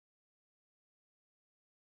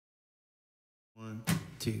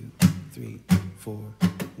2, 3, 4,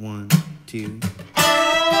 1, 2.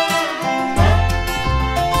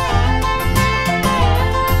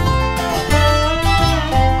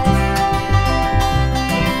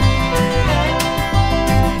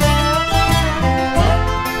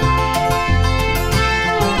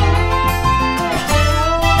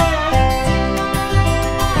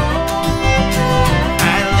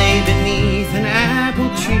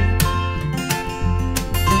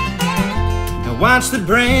 Watch the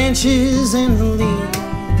branches and the leaves.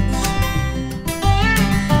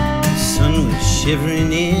 The sun was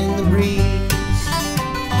shivering in the breeze,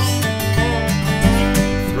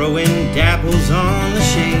 throwing dapples on the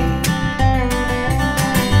shade.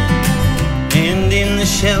 And in the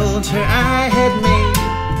shelter I had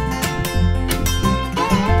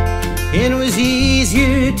made, it was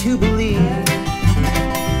easier to believe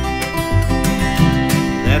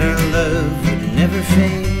that our love would never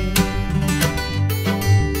fade,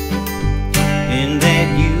 and that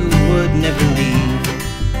you would never leave.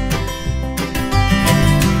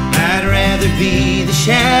 I'd rather be the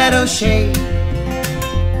shadow shade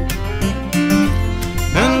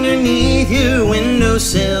underneath your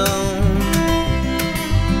windowsill,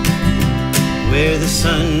 where the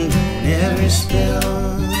sun don't ever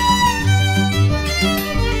spill,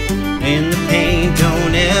 and the pain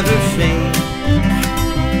don't ever fade.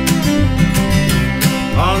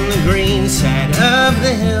 On the green side of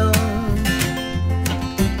the hill,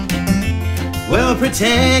 well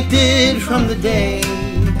protected from the day,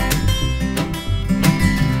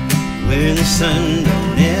 where the sun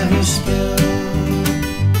don't ever spill,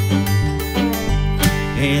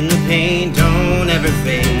 and the pain don't ever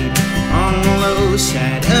fade. On the low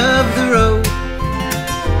side of the road,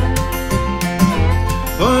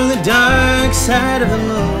 or the dark side of the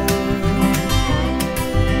moon,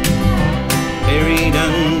 buried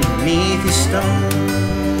underneath a stone,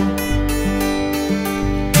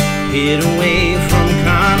 hid away from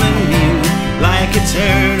common view, like a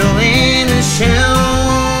turtle in a shell,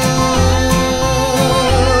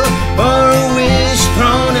 or a wish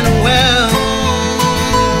thrown in a well,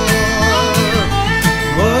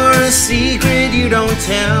 or a secret you don't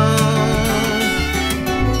tell,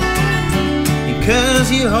 because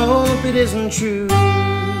you hope it isn't true.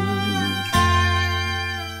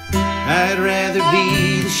 I'd rather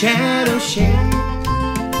be the shadow shade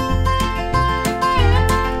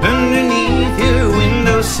underneath your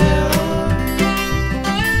windowsill,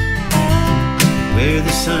 where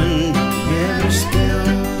the sun don't ever spill,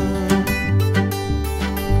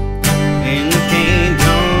 and the pain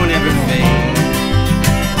don't ever fade.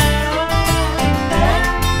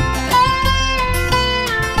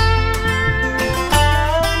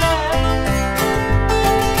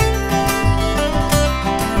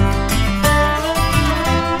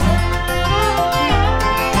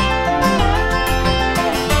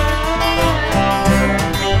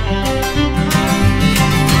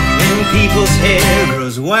 People's hair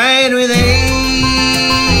grows white with age,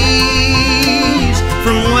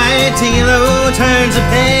 from white to yellow turns a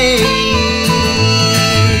page,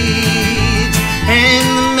 and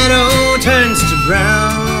the meadow turns to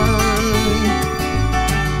brown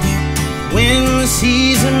when the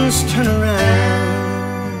seasons turn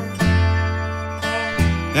around.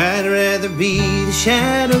 I'd rather be the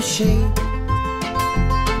shadow shade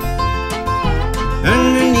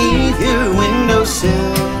underneath your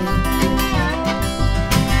windowsill,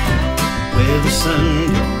 where the sun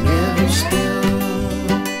don't ever spill,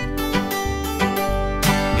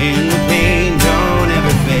 and